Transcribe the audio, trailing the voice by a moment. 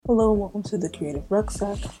Hello and welcome to the Creative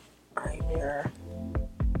Rucksack. I'm your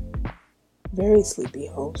very sleepy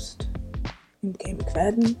host, Camp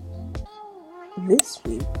McFadden. This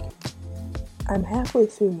week, I'm halfway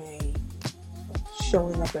through my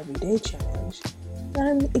showing up every day challenge,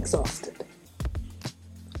 and I'm exhausted.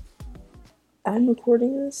 I'm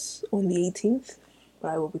recording this on the 18th, but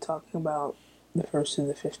I will be talking about the 1st through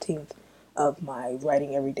the 15th of my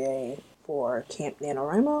writing every day for Camp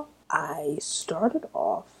Nanowrimo. I started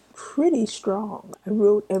off pretty strong. I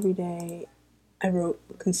wrote every day. I wrote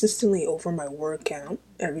consistently over my word count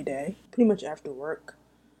every day, pretty much after work,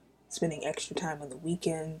 spending extra time on the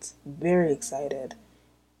weekends, very excited,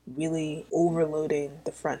 really overloading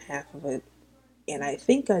the front half of it, and I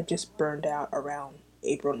think I just burned out around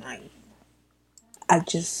April 9th.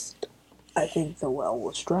 I think the well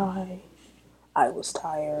was dry, I was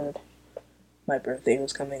tired, my birthday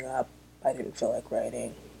was coming up, I didn't feel like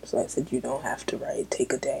writing, so I said, you don't have to write,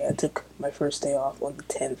 take a day. I took my first day off on the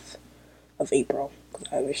 10th of April because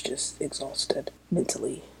I was just exhausted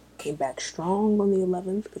mentally. Came back strong on the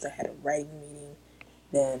 11th because I had a writing meeting.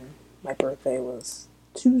 Then my birthday was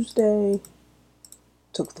Tuesday.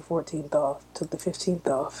 Took the 14th off, took the 15th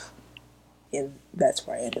off, and that's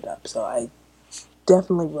where I ended up. So I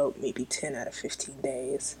definitely wrote maybe 10 out of 15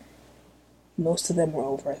 days. Most of them were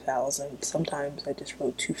over 1,000. Sometimes I just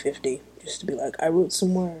wrote 250 just to be like, I wrote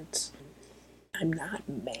some words. I'm not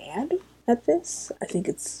mad at this. I think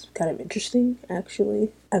it's kind of interesting,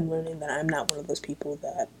 actually. I'm learning that I'm not one of those people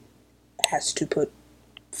that has to put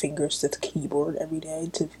fingers to the keyboard every day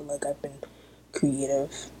to feel like I've been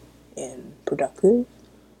creative and productive.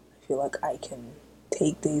 I feel like I can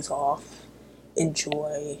take days off,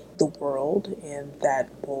 enjoy the world, and that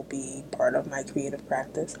will be part of my creative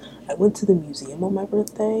practice. I went to the museum on my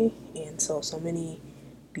birthday and saw so many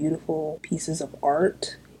beautiful pieces of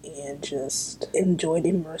art and just enjoyed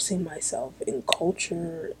immersing myself in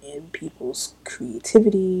culture and people's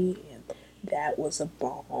creativity, and that was a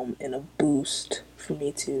balm and a boost for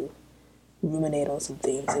me to ruminate on some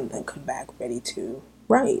things and then come back ready to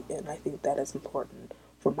write. And I think that is important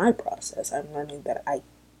for my process. I'm learning that I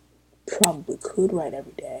probably could write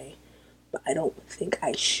every day, but I don't think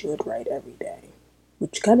I should write every day,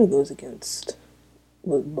 which kind of goes against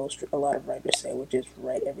what a lot of writers say, which is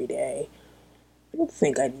write every day. I don't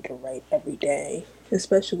think I need to write every day,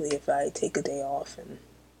 especially if I take a day off and,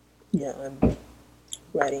 I'm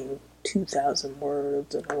writing 2,000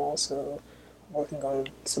 words and I'm also working on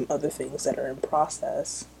some other things that are in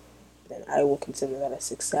process. Then I will consider that a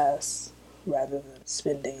success rather than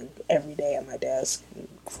spending every day at my desk and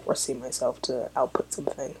forcing myself to output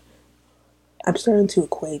something. I'm starting to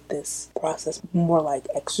equate this process more like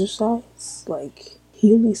exercise. Like,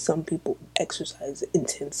 only some people exercise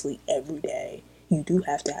intensely every day. You do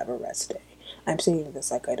have to have a rest day. I'm saying this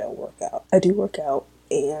like I don't work out. I do work out,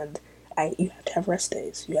 and you have to have rest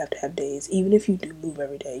days. You have to have days, even if you do move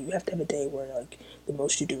every day, you have to have a day where, like, the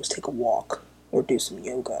most you do is take a walk or do some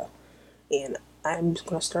yoga. And I'm just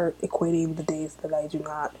going to start equating the days that I do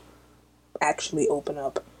not actually open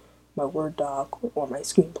up my Word doc or my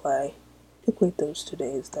screenplay, equate those to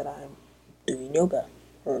days that I'm doing yoga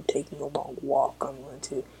or taking a long walk. I'm going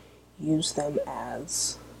to use them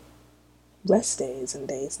as rest days and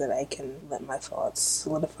days that I can let my thoughts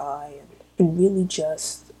solidify and really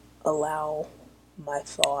just allow my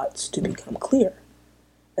thoughts to become clear.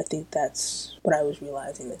 I think that's what I was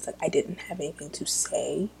realizing. It's like I didn't have anything to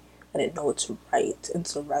say. I didn't know what to write. And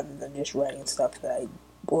so rather than just writing stuff that I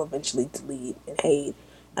will eventually delete and hate,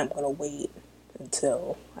 I'm going to wait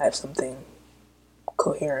until I have something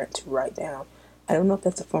coherent to write down. I don't know if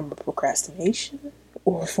that's a form of procrastination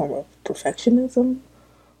or a form of perfectionism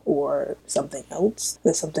or something else.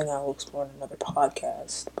 That's something I will explore in another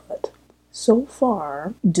podcast. But so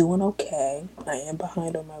far, doing okay. I am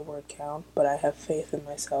behind on my word count, but I have faith in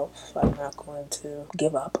myself. I'm not going to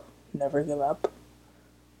give up. Never give up.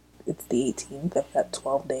 It's the 18th. I've got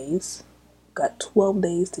 12 days. Got 12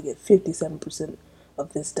 days to get 57%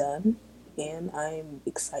 of this done, and I'm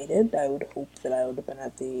excited. I would hope that I would have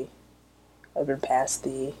been past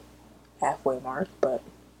the halfway mark, but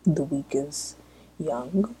the week is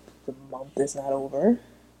young. The month is not over.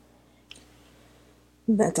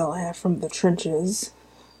 That's all I have from the trenches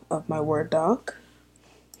of my Word doc.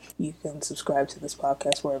 You can subscribe to this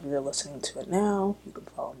podcast wherever you're listening to it now. You can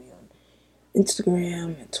follow me on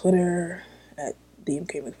Instagram and Twitter at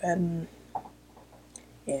DMK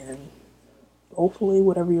and hopefully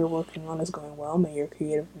whatever you're working on is going well. May your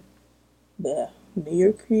creative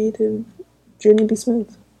journey be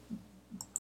smooth.